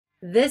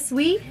This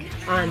week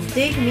on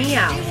Dig Me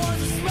Out.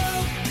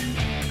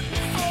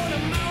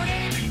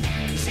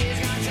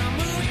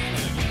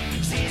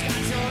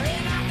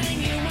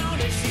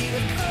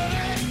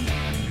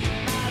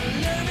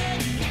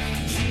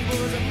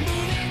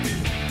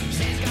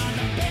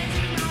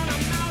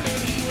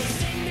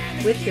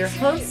 With your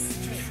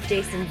hosts,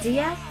 Jason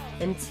Diaz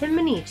and Tim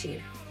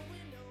Minichi.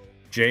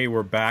 Jay,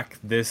 we're back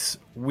this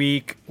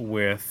week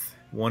with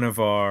one of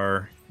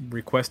our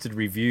requested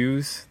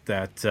reviews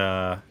that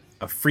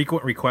a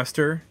frequent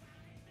requester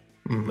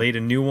laid a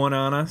new one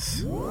on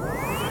us.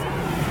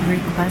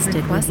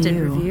 Requested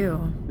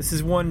review. This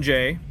is one,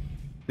 Jay.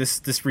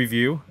 This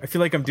review. I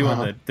feel like I'm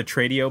doing the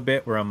Tradio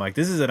bit where I'm like,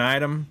 this is an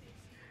item.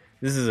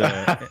 This is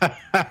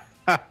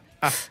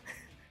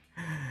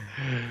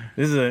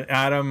This is an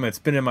item. It's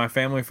been in my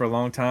family for a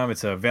long time.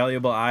 It's a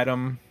valuable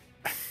item.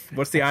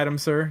 What's the item,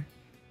 sir?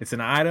 It's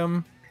an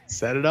item.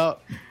 Set it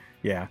up.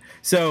 Yeah.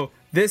 So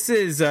this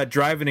is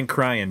Drivin and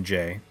Cryin,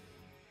 Jay.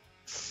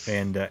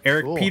 And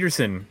Eric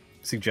Peterson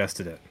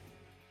suggested it.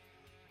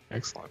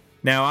 Excellent.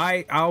 Now,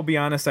 I'll be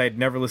honest, I had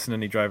never listened to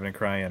any Drivin and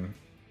Cryin.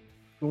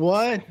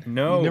 What?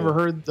 No. You never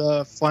heard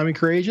Fly Me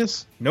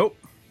Courageous? Nope.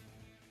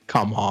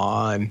 Come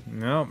on.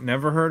 No,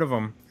 never heard of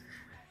them.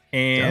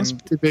 And That's a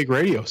pretty big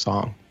radio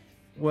song.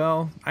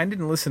 Well, I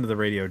didn't listen to the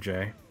radio,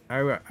 Jay.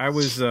 I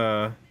was...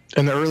 In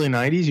the early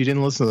 90s, you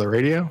didn't listen to the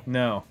radio?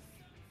 No.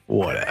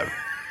 Whatever.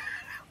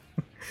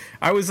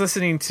 I was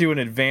listening to an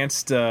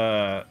advanced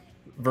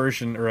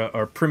version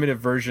or primitive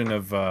version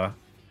of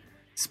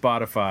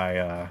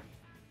Spotify.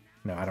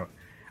 No, I don't.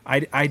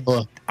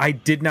 I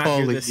did not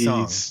hear this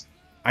song.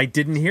 I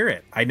didn't hear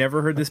it. I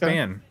never heard this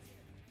band.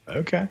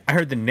 Okay. I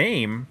heard the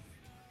name.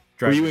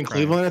 Were you in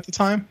Cleveland at the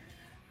time?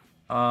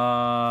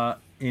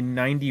 In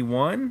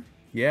 91?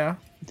 Yeah.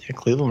 Yeah,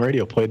 Cleveland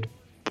radio played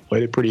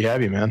it pretty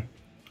heavy, man.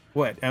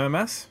 What,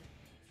 MMS?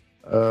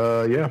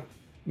 Yeah.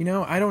 You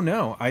know, I don't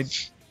know. I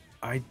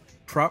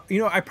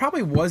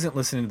probably wasn't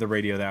listening to the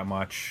radio that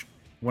much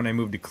when I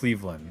moved to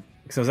Cleveland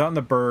because I was out in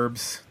the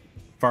burbs,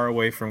 far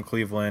away from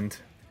Cleveland,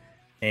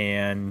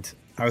 and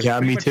I was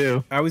me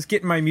too. I was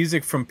getting my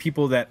music from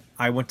people that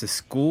I went to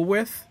school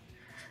with.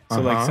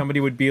 So like somebody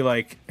would be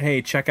like,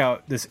 "Hey, check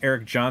out this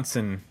Eric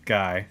Johnson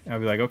guy." I'd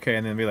be like, "Okay,"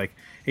 and then be like,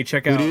 "Hey,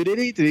 check out."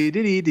 Exactly.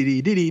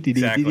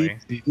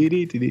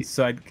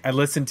 So I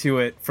listened to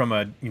it from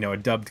a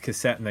dubbed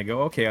cassette, and I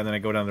go, "Okay," and then I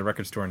go down to the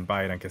record store and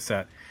buy it on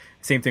cassette.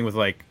 Same thing with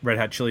like Red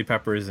Hot Chili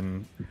Peppers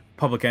and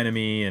Public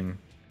Enemy and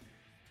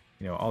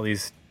all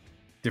these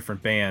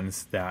different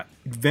bands that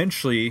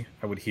eventually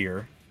I would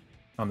hear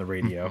on the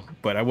radio,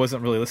 but I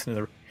wasn't really listening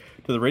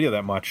to the radio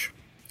that much.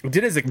 I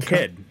did as a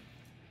kid,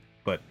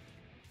 but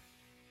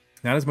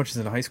not as much as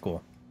in high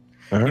school.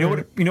 You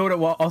know what it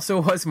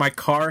also was? My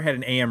car had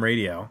an AM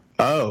radio.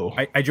 Oh.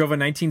 I drove a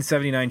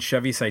 1979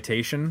 Chevy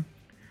Citation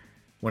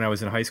when I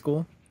was in high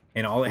school,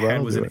 and all it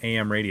had was an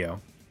AM radio.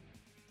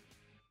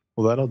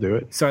 Well, that'll do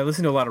it. So I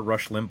listened to a lot of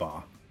Rush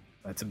Limbaugh.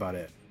 That's about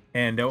it.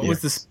 And what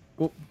was this?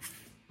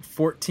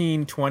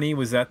 1420,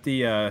 was that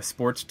the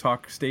sports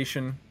talk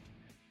station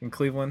in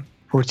Cleveland?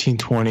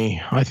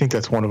 1420. I think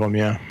that's one of them,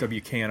 yeah.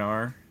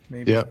 WKNR,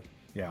 maybe? Yep.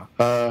 Yeah.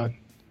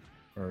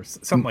 Or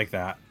something like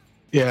that.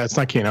 Yeah, it's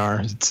not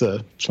KNR. It's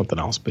something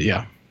else, but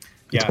yeah.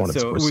 Yeah,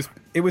 so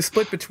it was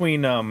split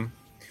between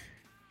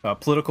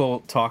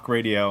political talk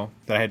radio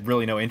that I had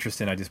really no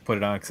interest in. I just put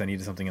it on because I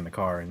needed something in the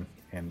car, and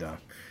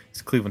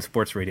it's Cleveland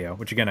sports radio,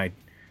 which again, I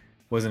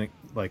wasn't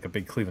like a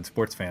big Cleveland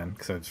sports fan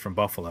because I was from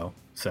Buffalo,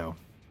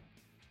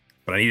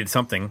 but I needed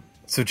something.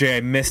 So Jay,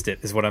 I missed it,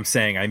 is what I'm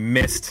saying. I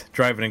missed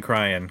Drivin and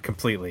Cryin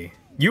completely.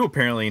 You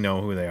apparently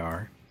know who they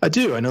are. I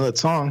do. I know that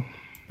song.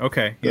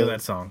 Okay, you know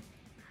that song.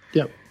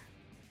 Yep.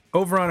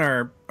 Over on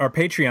our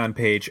Patreon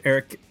page,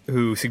 Eric,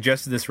 who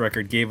suggested this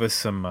record, gave us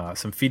some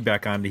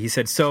feedback on it. He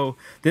said, so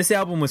this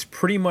album was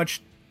pretty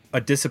much a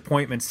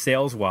disappointment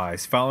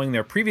sales-wise, following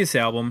their previous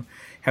album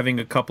having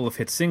a couple of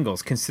hit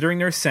singles. Considering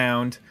their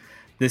sound,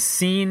 the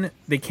scene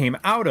they came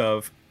out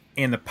of,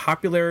 and the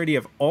popularity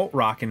of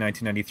alt-rock in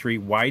 1993,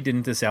 why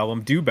didn't this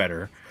album do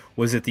better?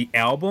 Was it the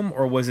album,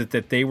 or was it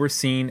that they were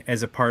seen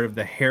as a part of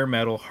the hair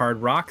metal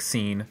hard rock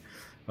scene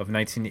of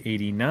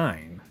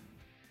 1989?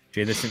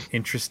 Jay, that's an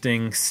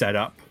interesting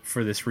setup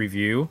for this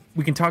review.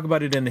 We can talk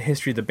about it in the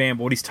history of the band,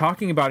 but what he's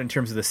talking about in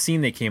terms of the scene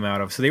they came out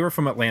of. So they were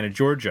from Atlanta,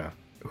 Georgia.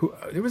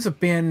 There was a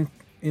band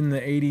in the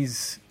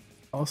 80s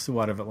also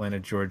out of Atlanta,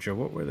 Georgia.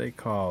 What were they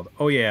called?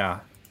 Oh, yeah,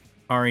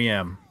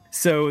 REM.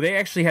 So they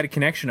actually had a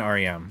connection to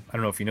REM. I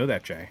don't know if you know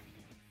that, Jay.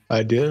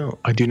 I do.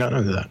 I do not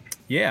know that.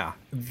 Yeah.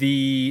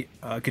 The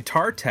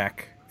guitar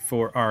tech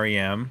for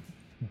REM,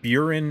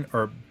 Buren,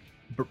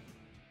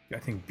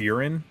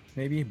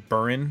 maybe?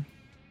 Buren.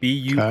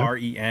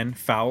 Buren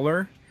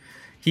Fowler.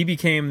 He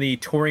became the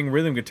touring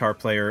rhythm guitar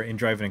player in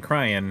Drivin and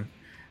Cryin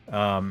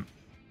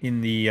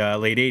in the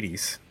late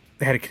 80s.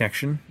 They had a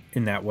connection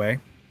in that way.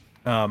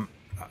 I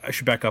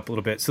should back up a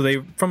little bit. So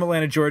they from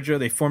Atlanta, Georgia.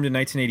 They formed in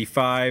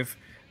 1985.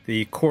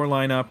 The core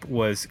lineup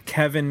was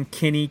Kevin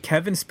Kinney.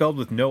 Kevin spelled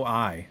with no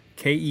I.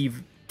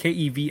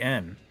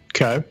 Kevn.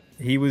 Okay.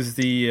 He was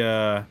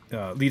the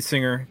lead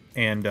singer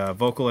and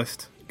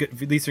vocalist,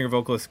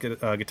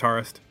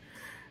 guitarist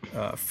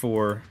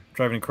for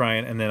Drivin and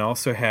Cryin, and then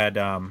also had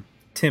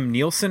Tim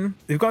Nielsen.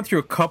 They've gone through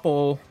a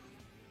couple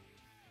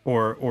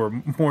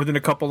or more than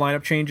a couple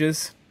lineup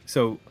changes.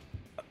 So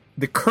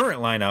the current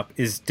lineup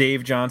is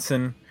Dave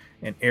Johnson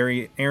and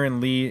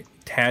Aaron Lee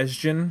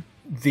Tasjan.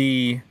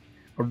 The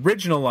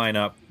original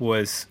lineup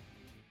was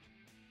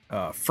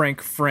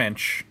Frank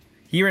French.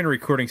 He ran a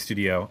recording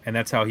studio, and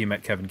that's how he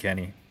met Kevin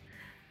Kenny.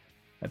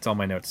 That's all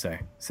my notes say.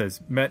 It says,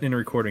 met in a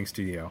recording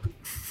studio.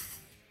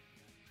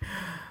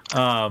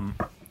 And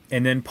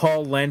then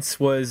Paul Lentz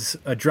was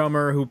a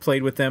drummer who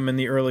played with them in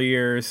the early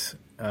years,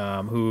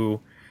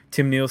 who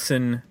Tim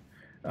Nielsen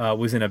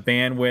was in a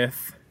band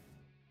with.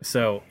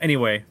 So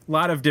anyway, a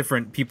lot of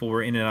different people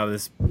were in and out of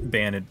this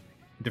band at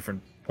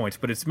different points,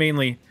 but it's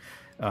mainly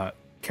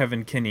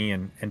Kevin Kinney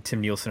and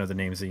Tim Nielsen are the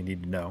names that you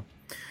need to know.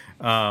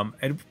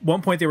 At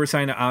one point, they were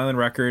signed to Island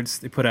Records.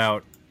 They put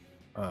out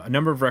a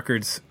number of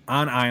records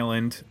on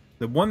Island.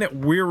 The one that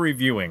we're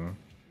reviewing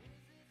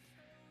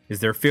is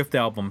their fifth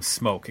album,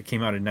 Smoke. It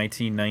came out in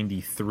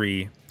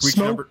 1993.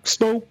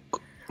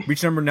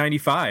 Reached number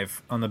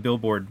 95 on the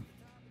Billboard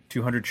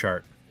 200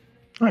 chart.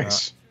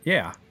 Nice.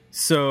 Yeah.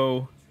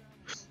 So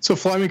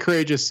Fly Me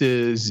Courageous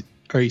is,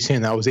 are you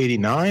saying that was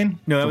 89?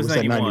 No, that was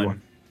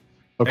 91.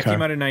 Okay. That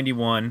came out in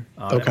 91.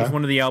 That was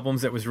one of the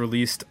albums that was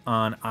released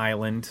on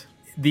Island.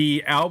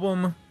 The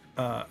album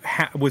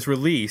was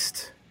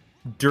released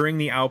during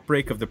the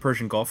outbreak of the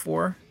Persian Gulf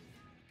War,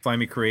 Fly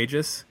Me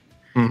Courageous.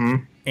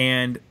 Mm-hmm.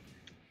 And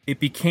it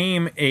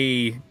became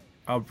a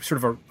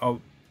sort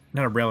of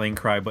not a rallying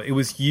cry, but it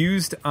was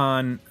used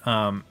on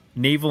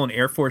naval and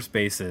air force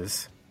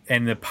bases.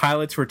 And the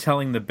pilots were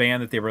telling the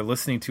band that they were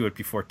listening to it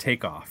before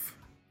takeoff.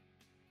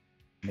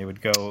 And they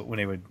would go when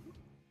they would,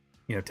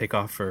 take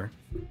off for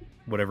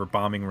whatever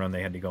bombing run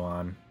they had to go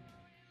on.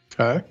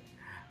 Okay.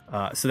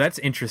 So that's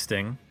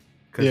interesting.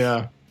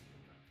 Yeah.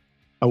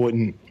 I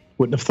wouldn't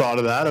have thought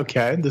of that.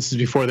 Okay. This is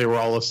before they were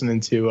all listening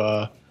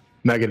to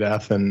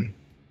Megadeth and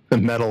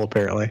metal,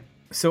 apparently.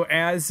 So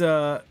as,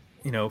 Fly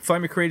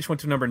Me Courageous went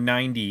to number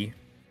 90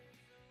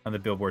 on the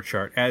Billboard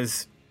chart.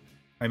 As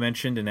I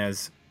mentioned, and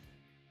as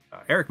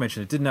Eric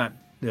mentioned, it did not,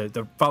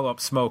 the follow-up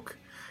Smoke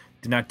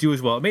did not do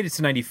as well. It made it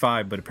to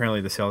 95, but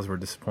apparently the sales were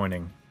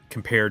disappointing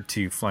compared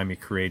to Fly Me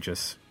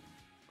Courageous.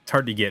 It's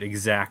hard to get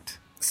exact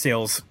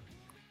sales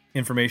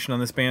information on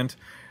this band.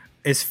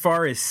 As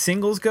far as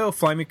singles go,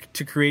 Fly Me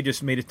to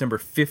Courageous made it number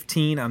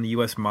 15 on the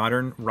U.S.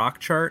 Modern Rock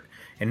chart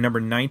and number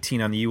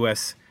 19 on the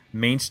U.S.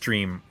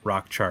 Mainstream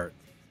Rock chart.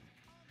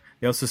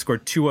 They also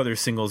scored two other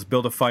singles,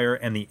 Build a Fire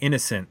and The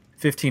Innocent,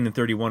 15 and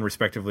 31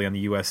 respectively on the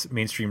U.S.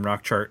 Mainstream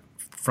Rock chart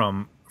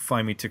from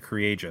Fly Me to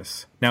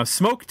Courageous. Now,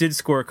 Smoke did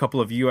score a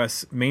couple of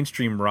U.S.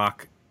 Mainstream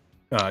Rock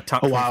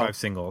top 25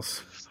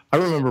 singles. I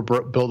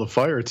remember Build a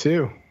Fire,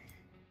 too.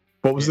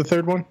 What was the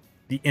third one?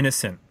 The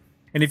Innocent.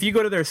 And if you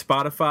go to their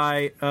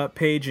Spotify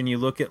page and you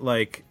look at,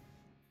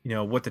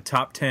 what the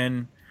top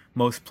 10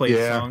 most played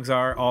songs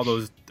are, all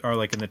those are,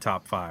 in the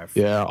top 5.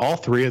 Yeah, all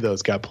three of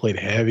those got played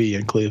heavy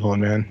in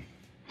Cleveland, man.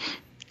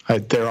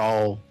 They're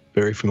all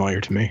very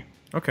familiar to me.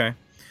 Okay.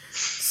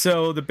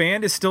 So the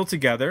band is still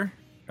together.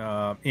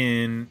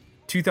 In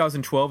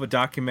 2012, a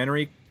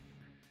documentary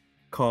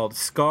called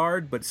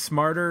Scarred But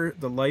Smarter,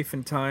 The Life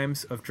and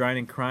Times of Drivin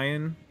and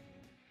Cryin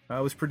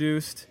was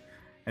produced.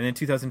 And then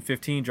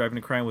 2015, Drivin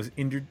and Cryin was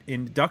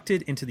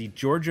inducted into the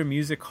Georgia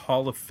Music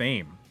Hall of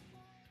Fame.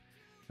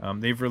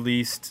 They've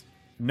released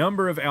a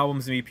number of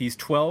albums and EPs,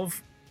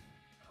 12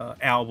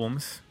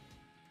 albums,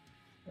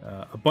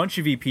 a bunch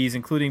of EPs,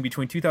 including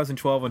between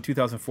 2012 and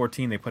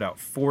 2014, they put out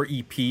 4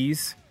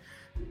 EPs.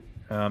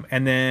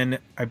 And then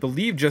I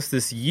believe just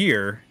this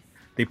year,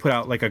 they put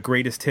out a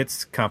greatest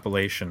hits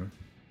compilation.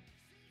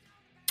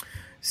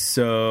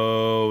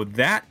 So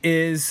that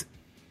is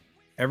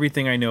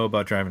everything I know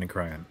about Drivin and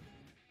Cryin.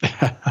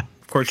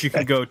 Of course, you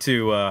can go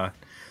to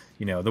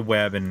the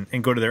web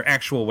and go to their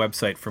actual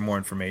website for more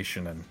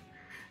information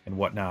and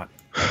whatnot.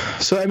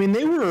 So I mean,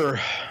 they were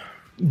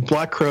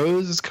Black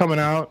Crowes is coming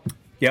out.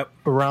 Yep.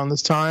 Around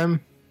this time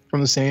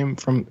from same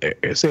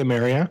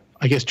area.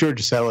 I guess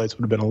Georgia Satellites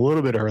would have been a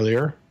little bit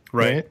earlier,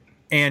 right?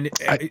 And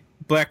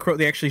Black Crow,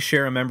 they actually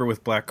share a member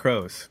with Black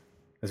Crowes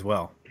as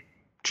well.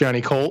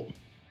 Johnny Colt?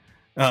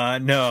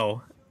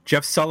 No.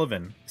 Jeff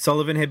Sullivan.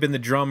 Sullivan had been the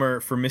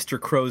drummer for Mr.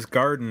 Crow's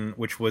Garden,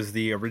 which was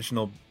the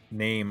original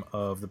name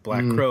of the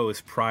Black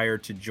Crowes prior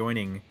to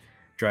joining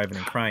Drivin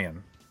and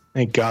Cryin.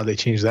 Thank God they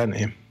changed that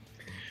name.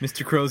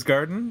 Mr. Crow's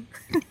Garden?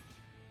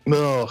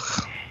 Ugh.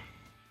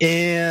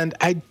 And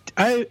I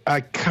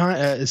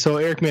kind of, so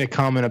Eric made a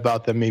comment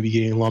about them maybe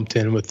getting lumped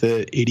in with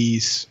the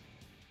 80s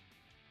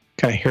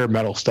kind of hair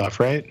metal stuff,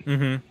 right?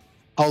 Mm-hmm.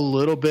 A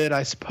little bit,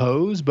 I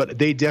suppose, but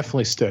they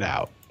definitely stood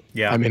out.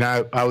 Yeah. I mean,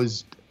 I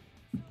was,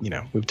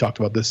 we've talked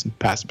about this in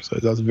past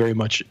episodes. I was very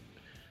much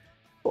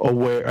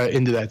aware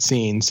into that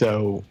scene.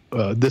 So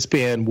this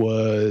band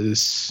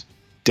was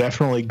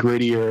definitely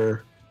grittier.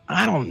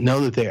 I don't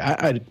know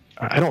that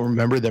I don't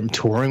remember them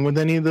touring with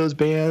any of those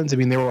bands. I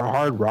mean, they were a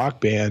hard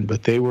rock band,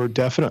 but they were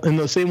definitely in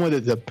the same way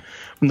that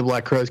when the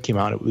Black Crowes came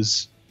out, it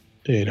was,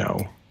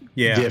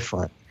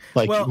 different,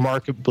 like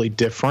markedly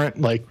different.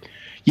 Like,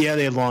 yeah,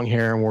 they had long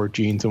hair and wore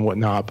jeans and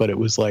whatnot, but it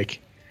was like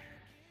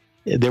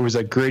there was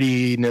a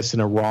grittiness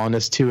and a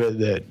rawness to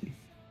it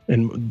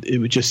and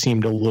it just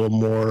seemed a little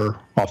more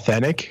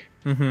authentic.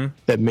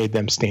 That made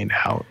them stand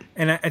out.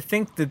 And I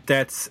think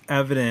that's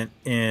evident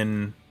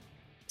in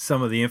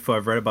some of the info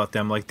I've read about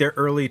them. Like their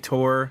early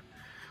tour,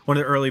 one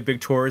of the early big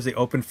tours, they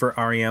opened for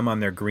REM on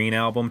their Green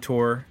album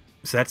tour.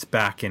 So that's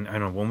back in, I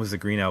don't know, when was the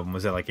Green album?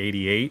 Was that like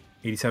 88,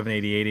 87,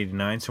 88,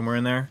 89, somewhere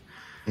in there?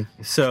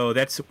 So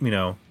that's,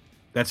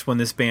 that's when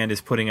this band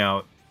is putting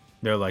out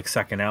their like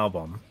second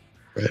album.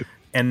 Right.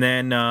 And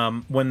then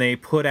when they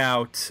put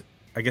out,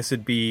 I guess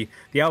it'd be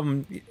the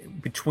album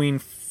between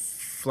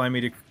Fly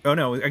Me to... Oh,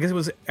 no, I guess it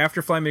was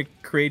after Fly Me to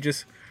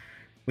Courageous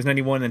was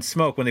 91 and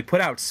Smoke. When they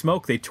put out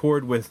Smoke, they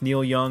toured with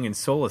Neil Young and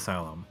Soul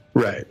Asylum.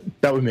 Right.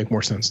 That would make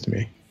more sense to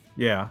me.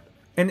 Yeah.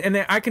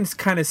 And I can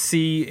kind of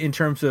see in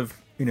terms of,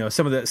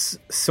 some of the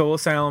Soul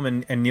Asylum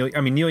and Neil... I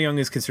mean, Neil Young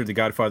is considered the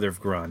godfather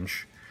of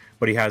grunge,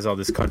 but he has all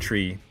this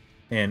country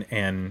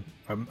and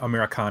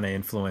Americana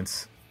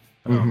influence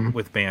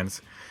with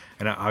bands.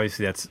 And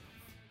obviously that's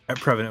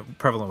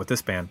prevalent with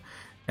this band.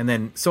 And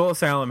then Soul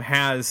Asylum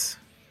has...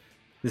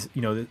 this,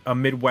 a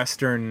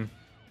Midwestern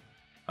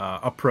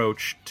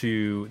approach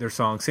to their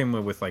songs, same way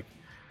with like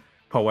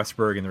Paul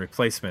Westberg and the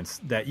Replacements,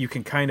 that you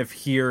can kind of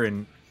hear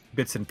in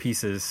bits and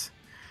pieces.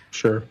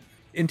 Sure.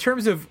 In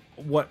terms of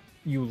what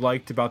you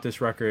liked about this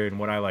record and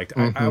what I liked,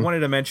 I wanted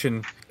to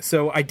mention,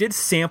 so I did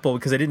sample,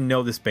 because I didn't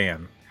know this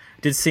band,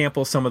 did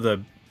sample some of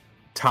the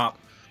top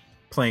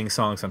playing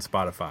songs on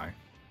Spotify.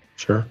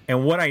 Sure.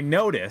 And what I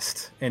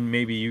noticed, and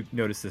maybe you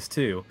noticed this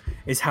too,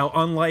 is how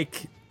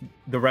unlike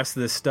the rest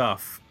of this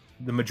stuff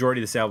the majority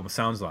of this album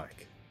sounds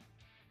like.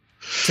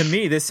 To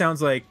me, this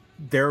sounds like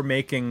they're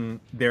making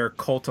their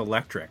cult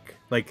electric.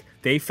 Like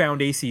they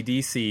found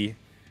AC/DC,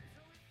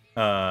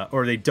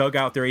 or they dug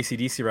out their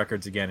AC/DC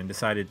records again and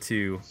decided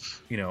to,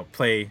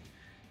 play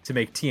to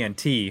make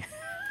TNT,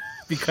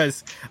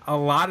 because a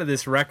lot of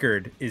this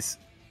record is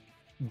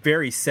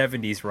very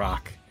 70s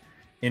rock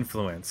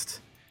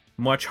influenced,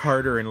 much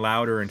harder and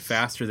louder and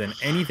faster than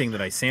anything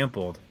that I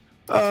sampled.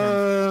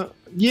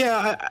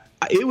 Yeah,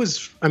 it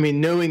was. I mean,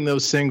 knowing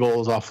those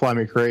singles off "Fly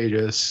Me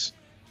Courageous,"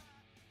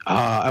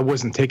 I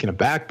wasn't taken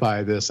aback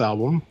by this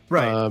album.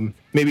 Right.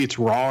 Maybe it's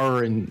raw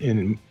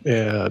and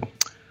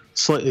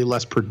slightly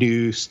less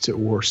produced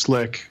or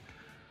slick,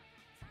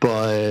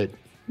 but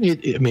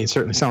it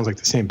certainly sounds like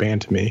the same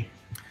band to me.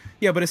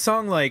 Yeah, but a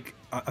song like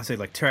I'll say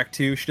like track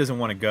 2, "She Doesn't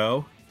Want to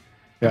Go."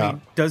 Yeah. I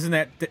mean,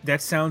 doesn't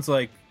that sounds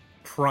like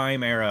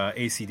prime era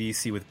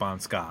AC/DC with Bon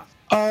Scott?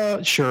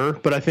 Sure,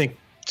 but I think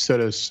so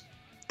does.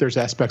 There's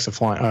aspects of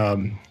Fly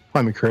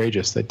Me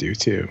Courageous that do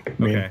too.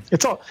 I mean,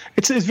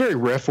 it's very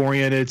riff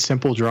oriented,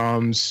 simple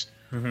drums,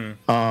 in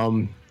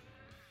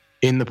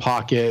the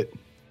pocket.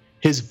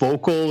 His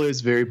vocal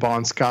is very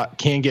Bon Scott,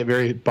 can get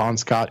very Bon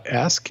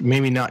Scott-esque.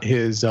 Maybe not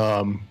his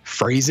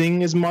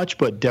phrasing as much,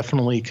 but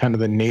definitely kind of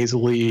the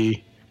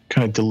nasally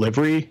kind of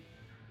delivery.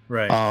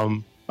 Right.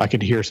 I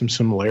could hear some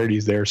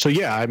similarities there. So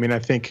yeah, I mean, I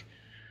think,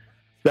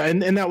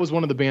 and that was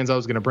one of the bands I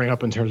was going to bring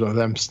up in terms of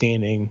them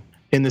standing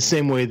in the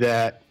same way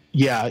that.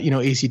 Yeah,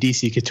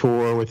 AC/DC could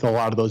tour with a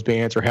lot of those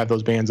bands or have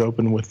those bands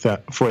open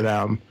for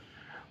them,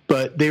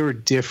 but they were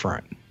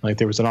different. Like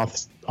there was an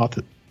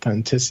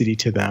authenticity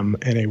to them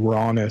and a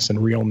rawness and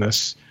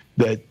realness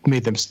that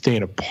made them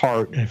stand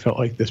apart. And I felt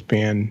like this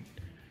band,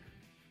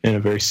 in a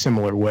very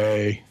similar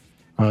way,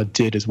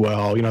 did as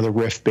well. The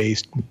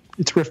riff-based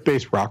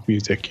rock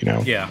music.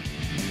 Yeah.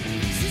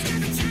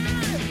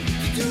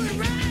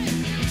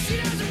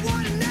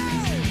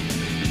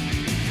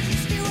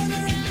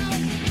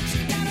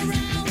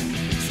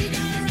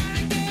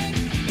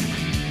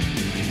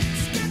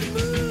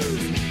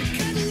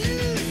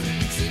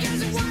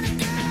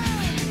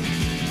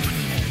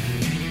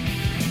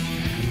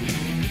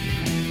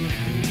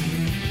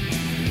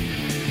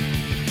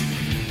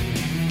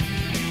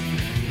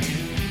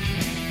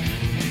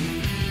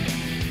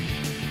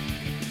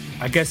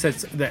 I guess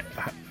that's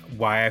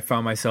why I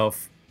found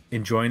myself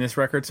enjoying this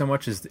record so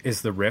much is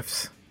the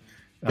riffs.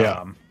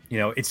 Yeah.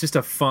 It's just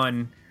a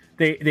fun.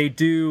 They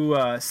do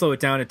slow it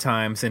down at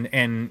times,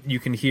 and you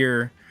can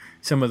hear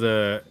some of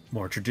the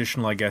more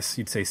traditional, I guess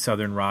you'd say,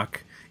 Southern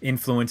rock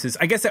influences.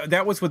 I guess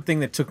that was one thing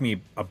that took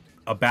me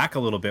aback a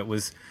little bit.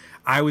 Was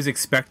I was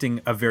expecting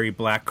a very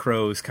Black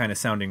Crowes kind of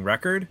sounding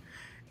record,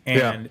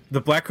 and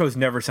the Black Crowes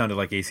never sounded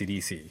like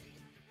AC/DC.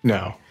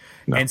 No.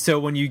 And so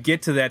when you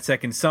get to that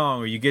second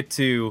song, or you get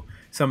to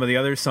some of the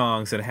other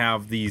songs that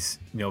have these,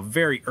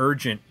 very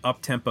urgent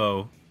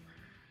up-tempo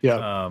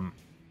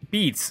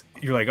beats,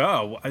 you're like,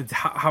 oh,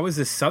 how is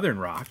this Southern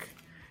rock?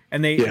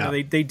 And they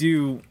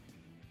do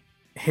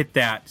hit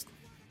that.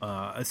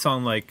 A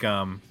song like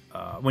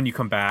When You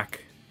Come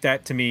Back,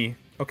 that to me,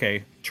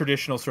 okay,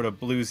 traditional sort of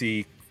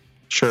bluesy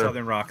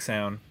southern rock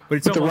sound. But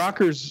it's the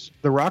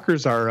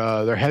rockers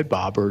are they're head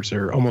bobbers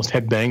or almost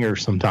head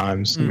bangers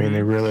sometimes. I mean,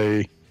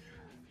 they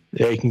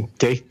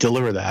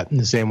deliver that in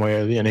the same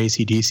way an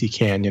AC/DC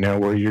can,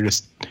 where you're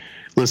just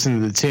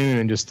listening to the tune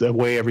and just the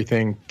way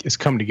everything is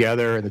come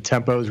together and the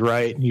tempo is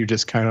right, and you're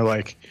just kind of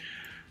like,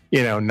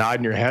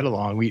 nodding your head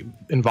along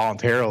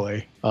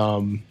involuntarily.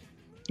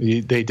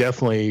 They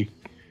definitely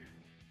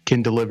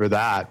can deliver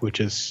that, which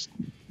is,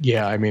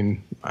 I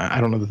mean, I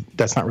don't know.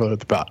 That's not really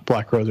what the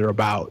Black Rose are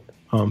about.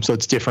 So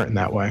it's different in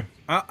that way.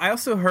 I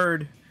also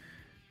heard,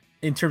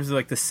 in terms of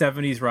like the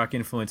 70s rock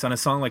influence, on a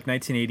song like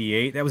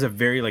 1988, that was a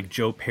very like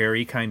Joe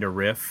Perry kind of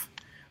riff.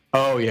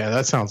 Oh yeah,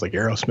 that sounds like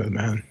Aerosmith,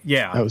 man.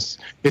 Yeah.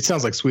 It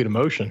sounds like Sweet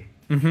Emotion.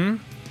 Mm-hmm.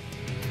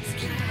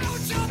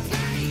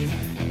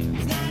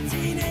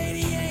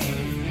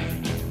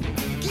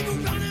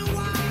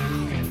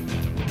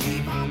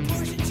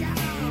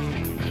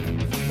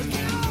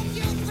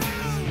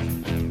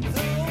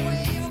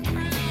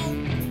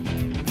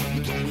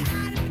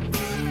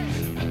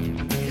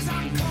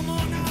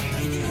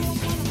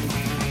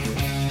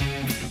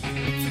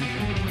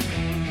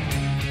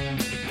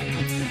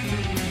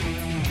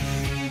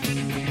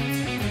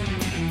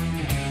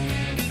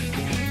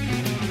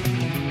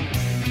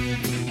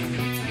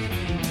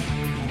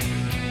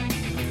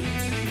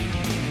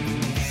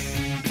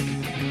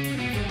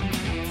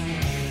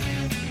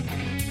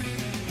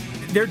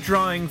 They're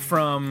drawing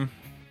from,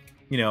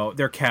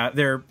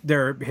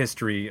 their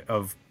history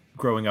of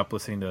growing up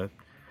listening to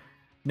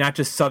not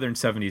just Southern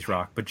 70s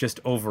rock, but just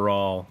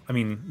overall. I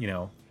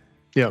mean,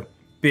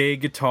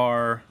 big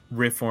guitar,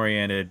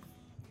 riff-oriented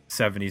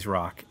 70s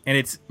rock, and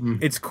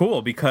it's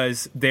cool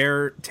because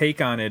their take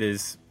on it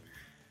is,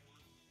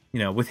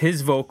 with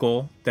his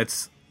vocal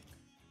that's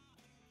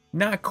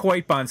not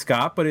quite Bon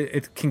Scott, but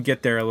it can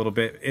get there a little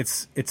bit.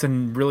 It's a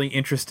really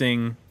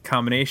interesting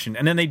combination,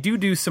 and then they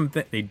do some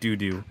things.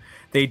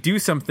 They do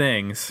some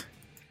things.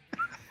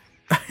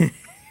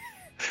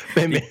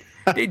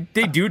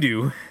 they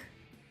do.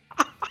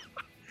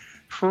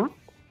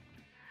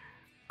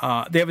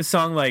 They have a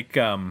song like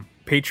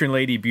Patron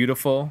Lady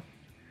Beautiful,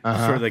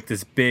 sort of like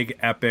this big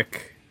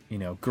epic,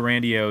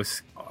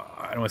 grandiose.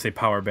 I don't want to say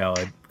power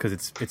ballad because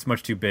it's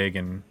much too big,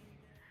 and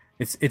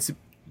it's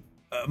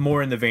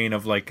more in the vein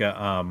of like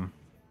a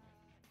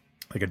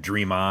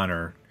Dream On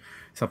or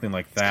something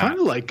like that. Kind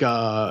of like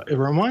it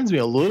reminds me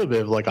a little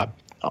bit of like a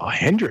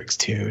Hendrix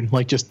tune,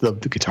 like just the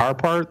guitar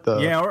part.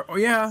 I can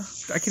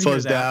fuzzed hear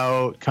that.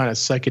 Out, kind of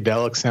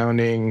psychedelic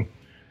sounding.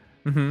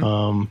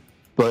 Mm-hmm.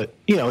 But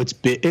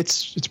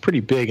it's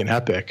pretty big and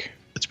epic.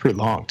 It's pretty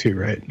long too,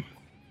 right?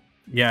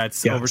 Yeah,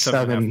 it's over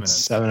 7.5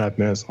 minutes. 7.5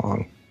 minutes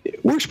long.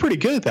 It works pretty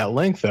good at that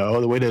length, though.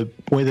 The way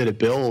that it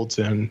builds,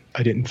 and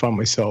I didn't find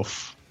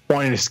myself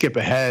wanting to skip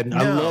ahead. No.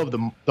 I love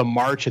the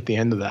march at the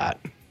end of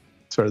that.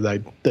 Sort of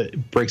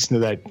that breaks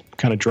into that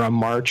kind of drum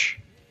march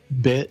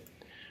bit.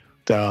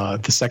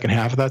 The second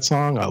half of that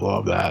song, I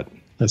love that.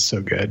 That's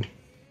so good.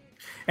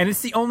 And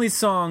it's the only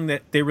song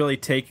that they really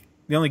take.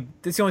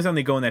 It's the only song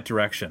they go in that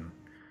direction.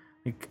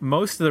 Like,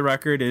 most of the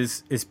record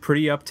is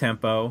pretty up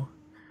tempo.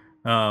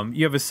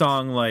 You have a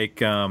song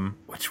like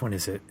which one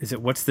is it? Is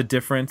it What's the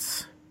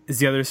Difference? Is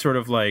the other sort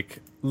of like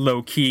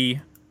low key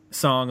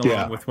song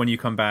along with When You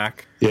Come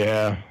Back?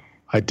 Yeah,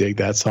 I dig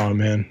that song,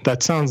 man.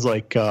 That sounds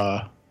like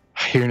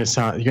you're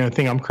gonna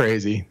think I'm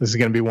crazy. This is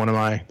gonna be one of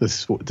my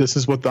this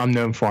is what I'm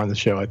known for on the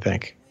show, I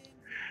think.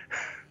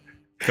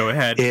 Go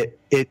ahead.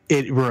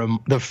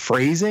 The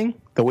phrasing,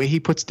 the way he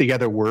puts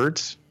together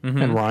words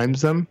and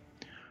rhymes them,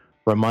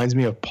 reminds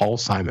me of Paul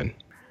Simon.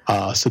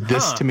 So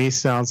this to me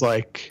sounds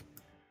like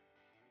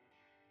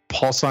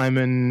Paul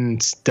Simon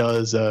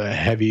does a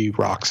heavy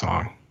rock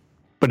song,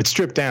 but it's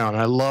stripped down.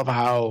 I love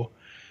how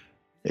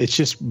it's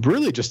just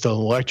really just an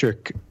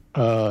electric,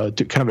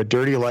 kind of a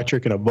dirty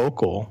electric and a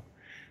vocal.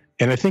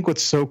 And I think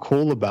what's so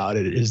cool about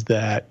it is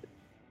that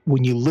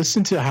when you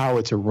listen to how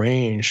it's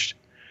arranged,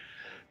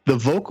 the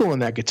vocal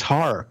and that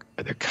guitar,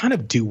 they're kind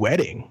of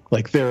duetting.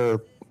 Like they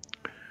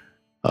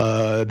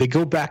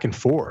go back and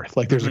forth.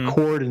 Like there's a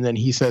chord and then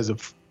he says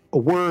a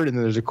word, and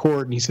then there's a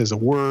chord and he says a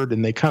word,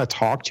 and they kind of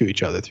talk to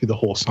each other through the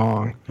whole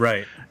song.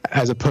 Right.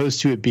 As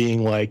opposed to it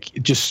being like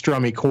just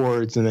strummy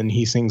chords and then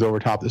he sings over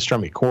top of the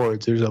strummy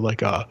chords. There's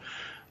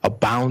a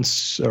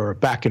bounce or a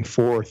back and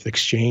forth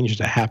exchange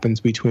that happens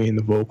between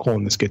the vocal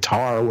and this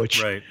guitar,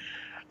 which I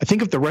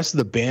think if the rest of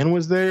the band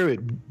was there,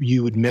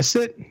 you would miss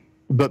it.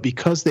 But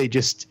because they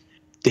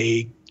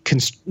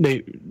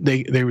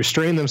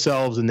restrain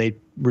themselves and they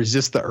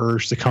resist the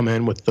urge to come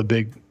in with the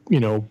big,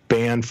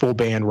 full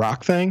band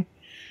rock thing.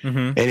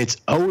 And it's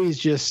always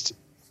just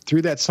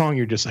through that song,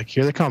 you're just like,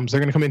 here they comes. They're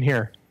going to come in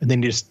here. And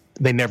then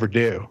they never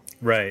do.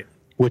 Right.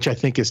 Which I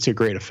think is to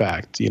great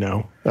effect.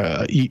 You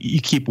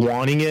keep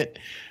wanting it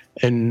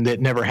and it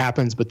never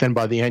happens. But then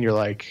by the end, you're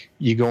like,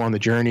 you go on the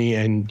journey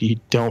and you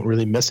don't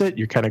really miss it.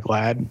 You're kind of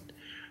glad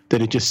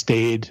that it just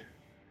stayed.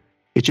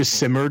 It just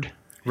simmered.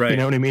 Right. You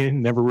know what I mean? It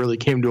never really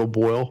came to a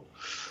boil.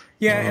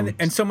 Yeah.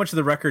 And so much of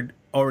the record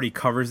already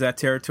covers that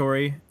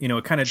territory.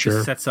 It kind of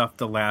just sets up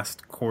the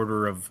last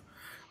quarter of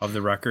of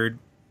the record.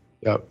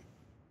 Yep.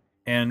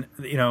 And,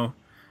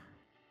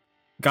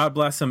 God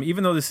bless them.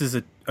 Even though this is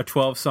a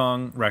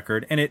 12-song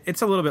record, and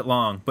it's a little bit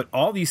long, but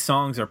all these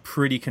songs are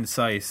pretty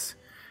concise.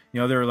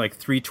 They're like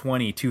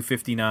 320,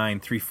 259,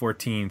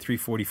 314,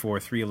 344,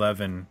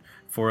 311,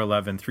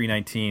 411,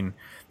 319.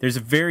 There's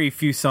very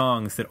few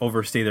songs that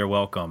overstay their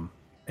welcome.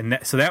 And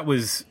so that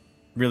was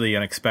really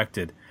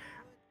unexpected.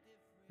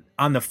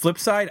 On the flip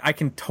side, I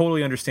can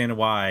totally understand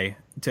why,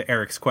 to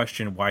Eric's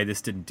question, why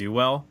this didn't do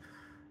well.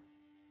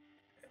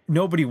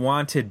 Nobody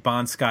wanted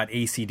Bon Scott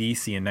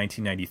AC/DC in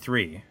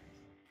 1993.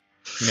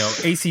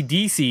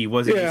 AC/DC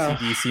wasn't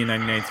AC/DC in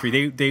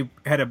 1993. They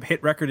had a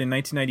hit record in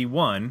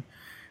 1991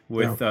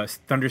 with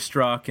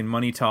Thunderstruck and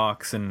Money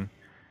Talks and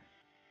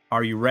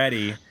Are You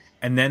Ready?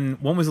 And then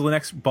when was the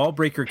next? Ball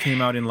Breaker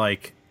came out in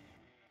like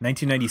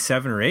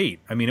 1997 or 8.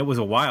 I mean, it was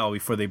a while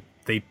before they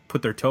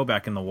put their toe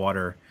back in the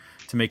water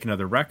to make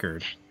another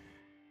record.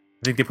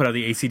 I think they put out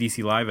the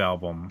AC/DC live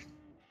album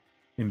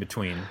in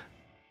between.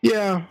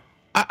 Yeah,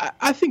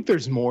 I think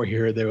there's more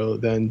here though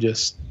than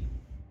just.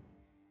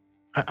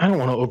 I don't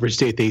want to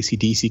overstate the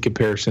AC/DC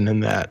comparison in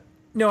that.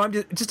 No, I'm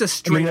just a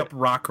straight up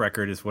rock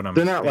record is what I'm.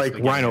 They're not like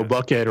Rhino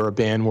Bucket or a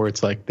band where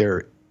it's like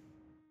they're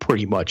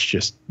pretty much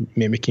just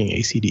mimicking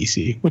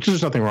AC/DC, which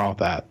there's nothing wrong with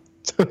that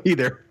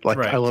either. Like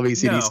right. I love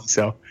AC/DC,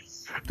 so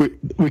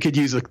we could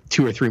use like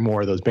 2 or 3 more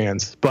of those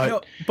bands.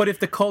 But but if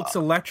the Cult's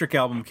Electric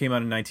album came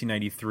out in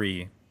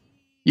 1993,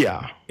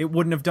 it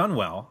wouldn't have done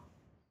well.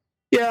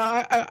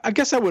 Yeah, I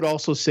guess I would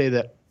also say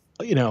that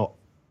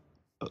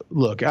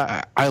look,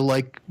 I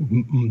like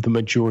the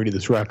majority of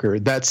this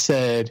record. That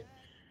said,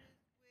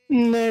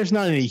 there's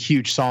not any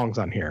huge songs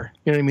on here.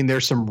 You know what I mean?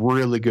 There's some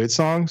really good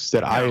songs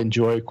that I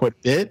enjoy quite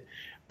a bit,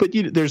 but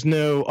there's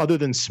no, other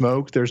than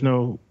Smoke, there's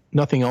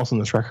nothing else on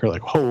this record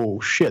like, oh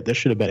shit, this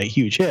should have been a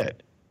huge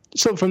hit.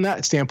 So from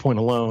that standpoint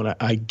alone,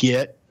 I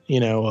get,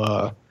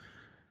 why.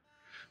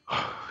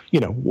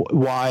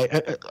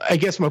 I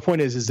guess my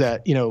point is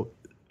that,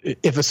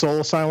 if a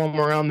Soul Asylum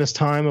around this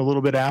time, a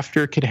little bit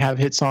after, could have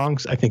hit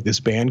songs, I think this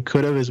band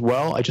could have as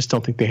well. I just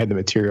don't think they had the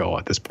material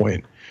at this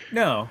point.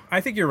 No, I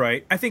think you're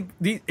right. I think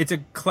it's a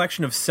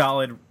collection of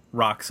solid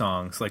rock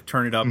songs, like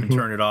Turn It Up and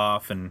Turn It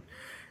Off, and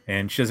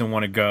She Doesn't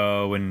Want to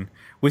Go, and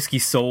Whiskey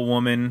Soul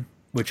Woman,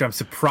 which I'm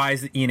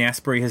surprised that Ian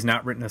Astbury has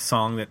not written a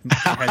song that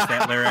has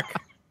that lyric.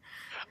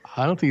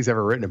 I don't think he's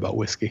ever written about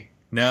whiskey.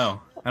 No,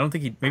 I don't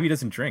think maybe he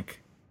doesn't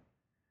drink.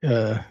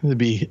 It'd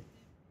be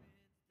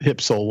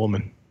Hip Soul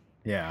Woman.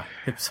 Yeah,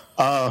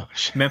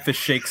 Memphis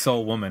Shake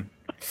Soul Woman.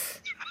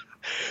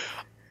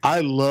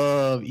 I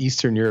love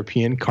Eastern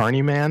European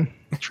Carny Man,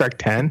 track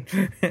 10.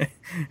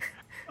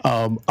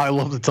 I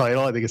love the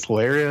title. I think it's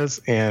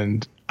hilarious,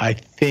 and I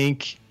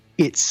think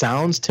it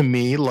sounds to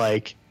me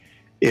like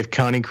if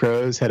Counting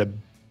Crows had a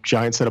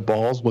giant set of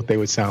balls, what they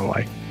would sound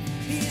like.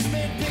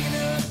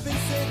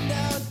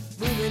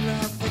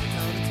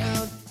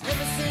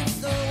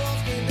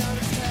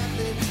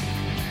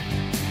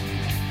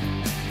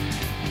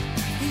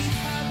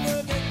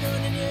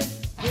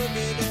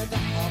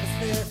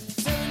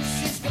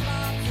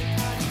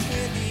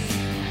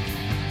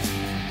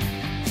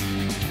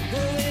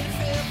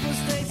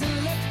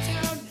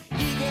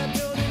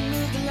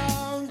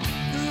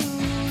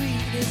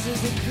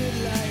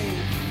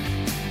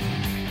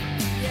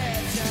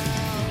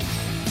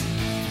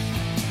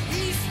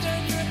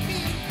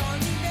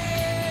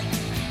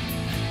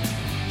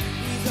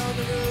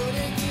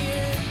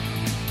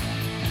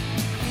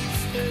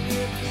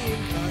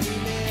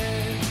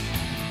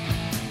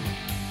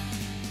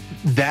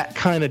 That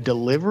kind of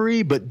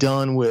delivery, but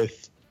done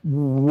with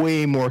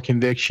way more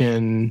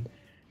conviction,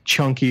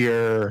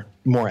 chunkier,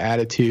 more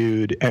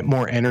attitude, and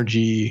more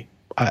energy.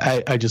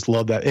 I just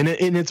love that. And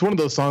it's one of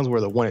those songs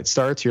where when it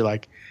starts, you're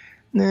like,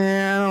 nah,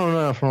 I don't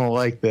know if I'm going to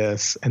like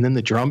this. And then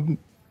the drum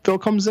fill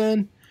comes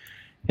in,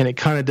 and it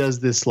kind of does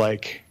this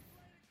like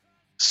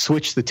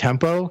switch the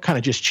tempo, kind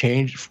of just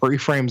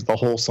reframes the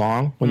whole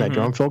song when that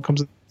drum fill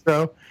comes in.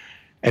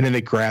 And then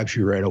it grabs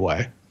you right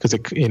away because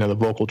the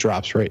vocal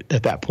drops right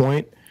at that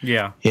point.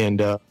 Yeah.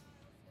 And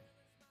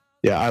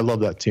I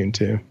love that tune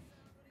too.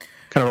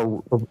 Kind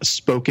of a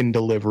spoken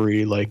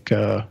delivery like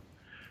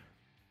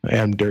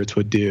Adam Duritz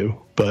would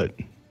do, but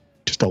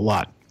just a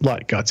lot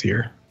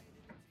gutsier.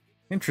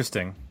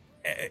 Interesting.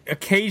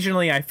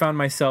 Occasionally I found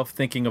myself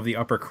thinking of the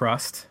Upper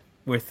Crust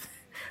with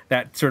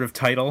that sort of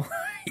title,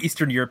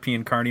 Eastern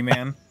European Carny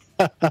Man.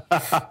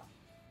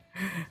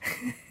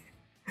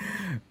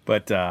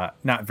 But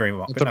not very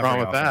well. What's wrong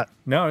with that?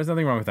 No, there's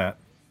nothing wrong with that.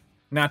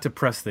 Not to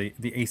press the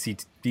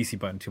AC/DC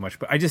button too much,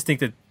 but I just think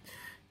that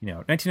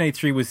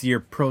 1993 was the year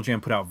Pearl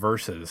Jam put out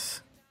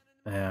Versus,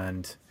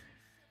 and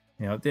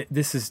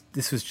this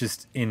was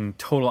just in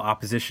total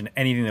opposition to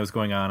anything that was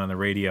going on the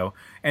radio,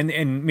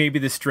 and maybe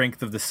the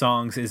strength of the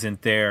songs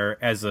isn't there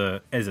as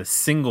a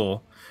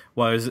single,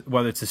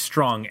 whether it's a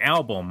strong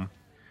album,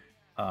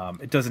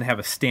 it doesn't have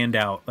a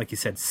standout, like you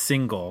said,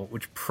 single,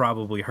 which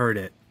probably hurt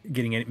it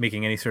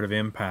making any sort of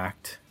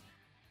impact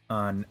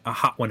on a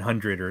Hot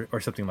 100 or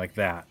something like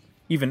that.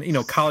 Even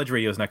college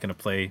radio is not going to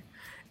play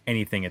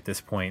anything at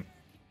this point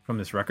from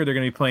this record. They're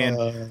going to be playing.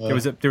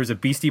 There was a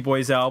Beastie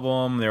Boys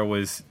album. There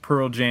was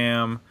Pearl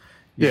Jam.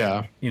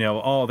 Yeah,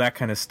 all that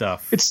kind of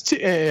stuff.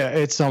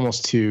 It's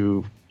almost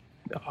too,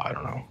 I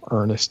don't know,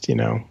 earnest.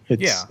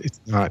 It's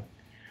not.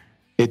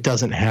 It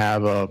doesn't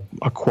have a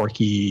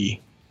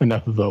quirky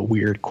enough of a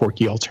weird,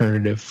 quirky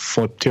alternative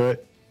flip to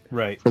it.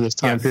 Right. For this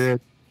time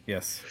period.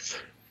 Yes.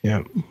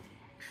 Yeah.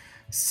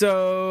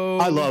 So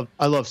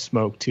I love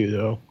Smoke too,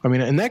 though. I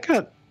mean,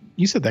 and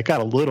you said that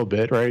got a little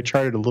bit, right? It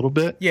charted a little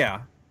bit.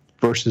 Yeah.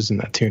 Verses in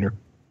that tune are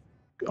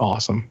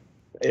awesome.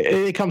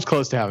 It comes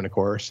close to having a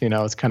chorus.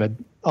 It's kind of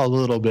a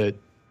little bit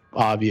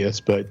obvious,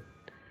 but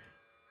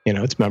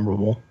it's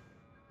memorable.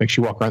 Makes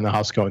you walk around the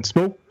house going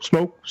smoke,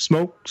 smoke,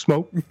 smoke,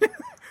 smoke.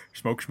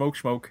 Smoke, smoke,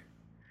 smoke.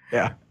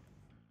 Yeah.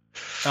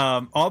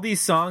 All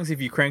these songs,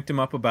 if you cranked them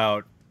up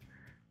about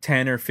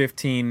 10 or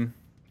 15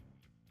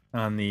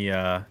 on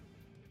the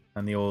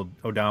old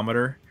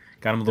odometer,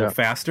 got them a little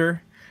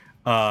faster.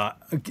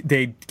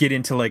 They get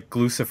into like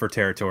Glucifer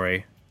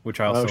territory, which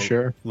I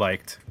also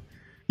liked.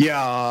 Yeah,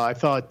 I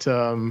thought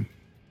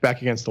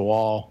Back Against the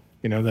Wall.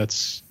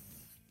 That's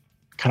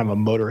kind of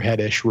a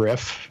Motorhead-ish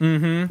riff.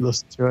 Mm-hmm.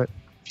 Listen to it.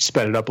 If you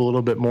sped it up a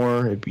little bit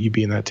more, you'd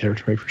be in that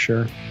territory for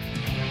sure.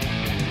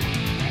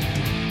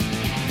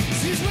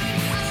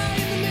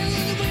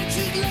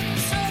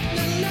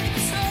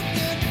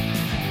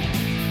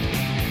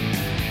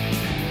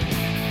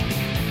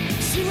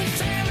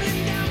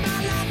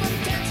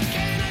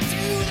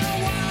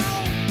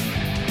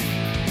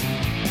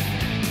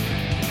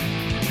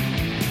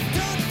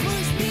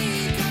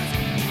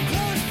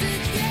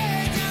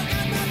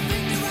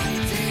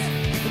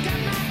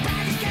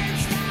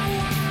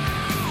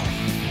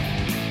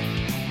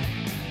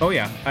 Oh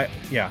yeah,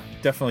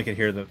 definitely could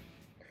hear the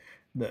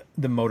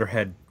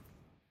Motorhead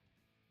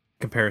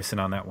comparison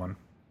on that one.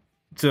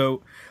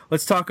 So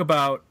let's talk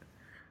about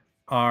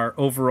our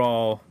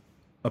overall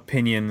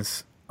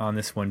opinions on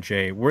this one,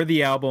 Jay.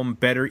 Worthy album,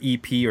 better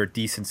EP, or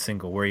decent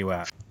single? Where are you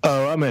at?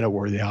 Oh, I'm at a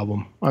worthy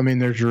album. I mean,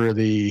 there's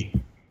really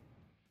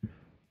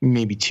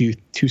maybe two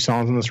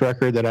songs on this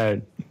record that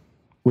I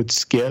would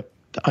skip.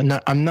 I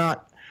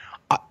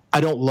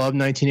don't love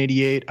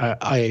 1988.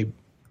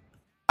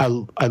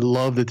 I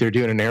love that they're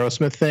doing an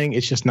Aerosmith thing.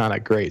 It's just not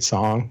a great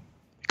song.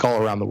 Like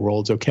All Around the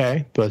World's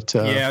okay, but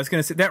I was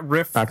gonna say that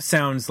riff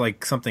sounds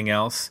like something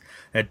else.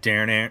 That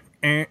yeah,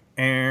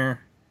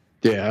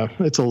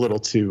 it's a little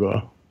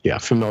too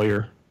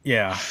familiar.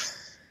 Yeah,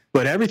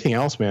 but everything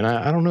else, man,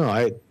 I don't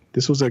know.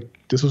 This was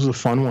a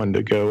fun one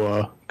to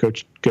go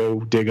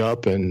dig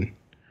up and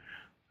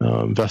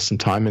invest some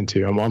time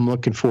into. I'm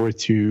looking forward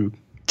to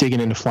digging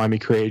into Fly Me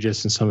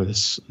Courageous and some of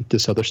this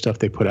other stuff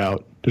they put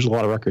out. There's a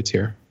lot of records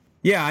here.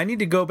 Yeah, I need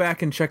to go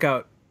back and check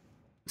out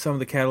some of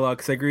the catalog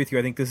because I agree with you.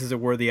 I think this is a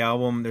worthy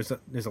album.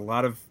 There's a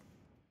lot of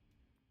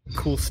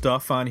cool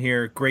stuff on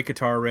here. Great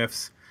guitar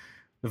riffs.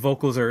 The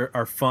vocals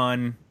are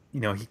fun.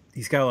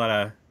 He's got a lot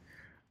of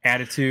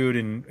attitude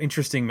and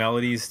interesting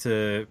melodies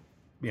to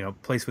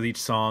place with each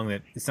song.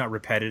 That it's not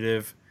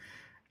repetitive.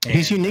 And,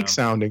 he's unique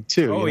sounding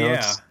too. Oh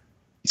yeah.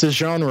 It's a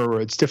genre where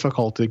it's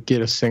difficult to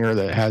get a singer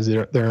that has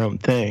their own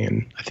thing,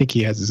 and I think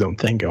he has his own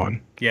thing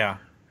going. Yeah.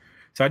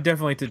 So I'd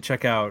definitely like to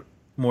check out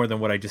more than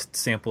what I just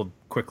sampled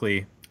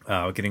quickly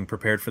getting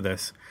prepared for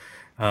this.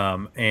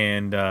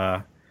 And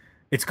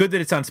it's good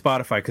that it's on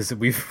Spotify because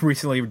we've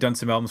recently done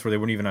some albums where they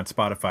weren't even on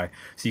Spotify.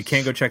 So you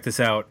can go check this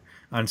out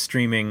on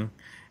streaming,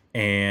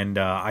 and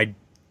I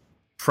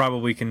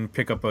probably can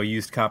pick up a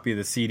used copy of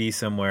the CD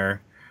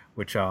somewhere,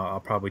 which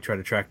I'll probably try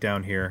to track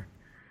down here.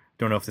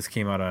 Don't know if this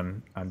came out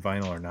on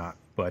vinyl or not,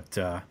 but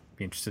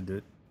be interested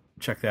to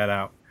check that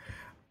out.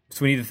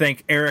 So we need to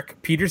thank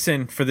Eric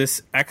Peterson for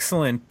this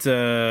excellent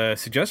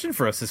suggestion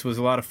for us. This was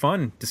a lot of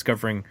fun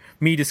discovering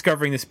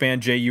this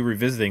band, Jay, you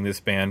revisiting this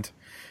band,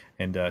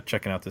 and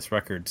checking out this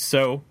record.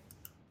 So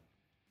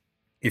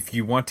if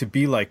you want to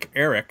be like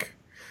Eric,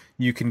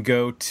 you can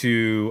go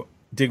to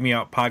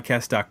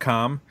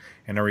digmeoutpodcast.com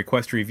and our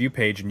request a review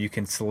page, and you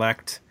can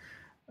select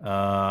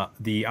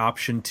the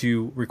option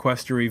to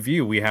request a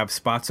review. We have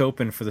spots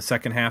open for the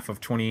second half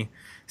of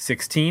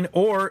 2016,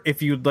 or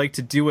if you'd like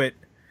to do it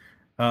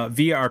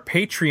via our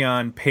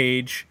Patreon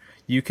page,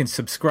 you can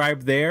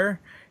subscribe there,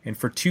 and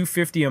for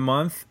 $2.50 a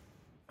month,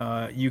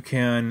 you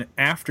can,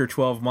 after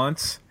 12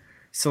 months,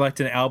 select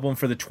an album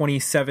for the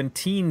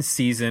 2017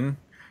 season.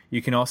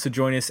 You can also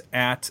join us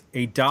at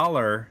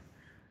 $1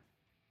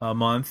 a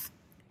month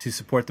to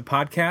support the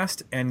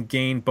podcast and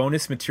gain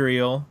bonus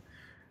material,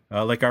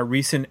 like our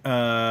recent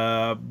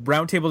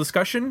roundtable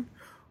discussion.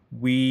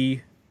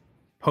 We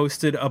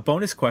posted a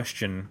bonus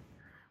question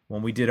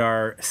when we did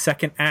our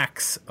second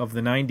acts of the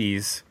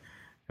 90s,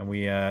 and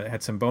we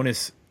had some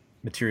bonus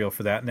material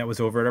for that, and that was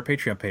over at our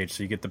Patreon page,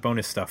 so you get the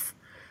bonus stuff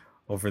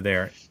over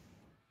there.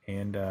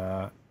 And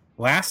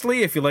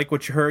lastly, if you like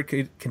what you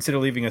heard, consider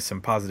leaving us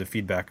some positive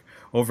feedback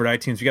over at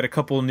iTunes. We got a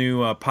couple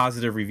new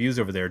positive reviews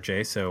over there,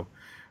 Jay, so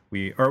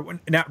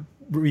not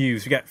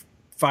reviews, we got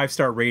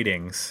 5-star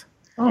ratings.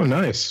 Oh,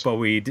 nice. But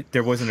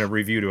there wasn't a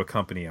review to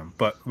accompany them.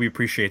 But we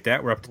appreciate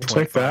that. We're up to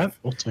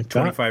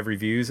 25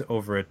 reviews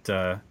over at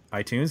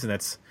iTunes,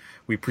 and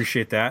we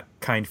appreciate that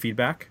kind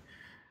feedback.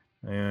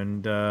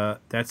 And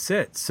that's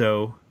it.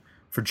 So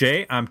for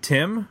Jay, I'm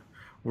Tim.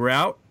 We're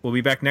out. We'll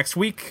be back next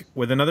week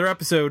with another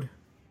episode.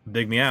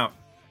 Dig me out.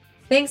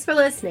 Thanks for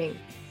listening.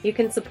 You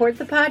can support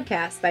the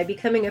podcast by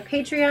becoming a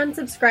Patreon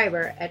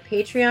subscriber at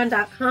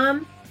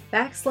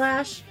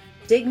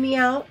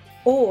patreon.com/digmeout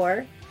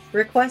or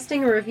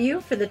requesting a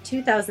review for the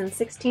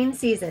 2016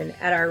 season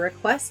at our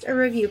Request a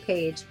Review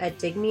page at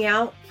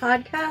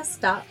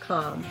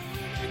digmeoutpodcast.com.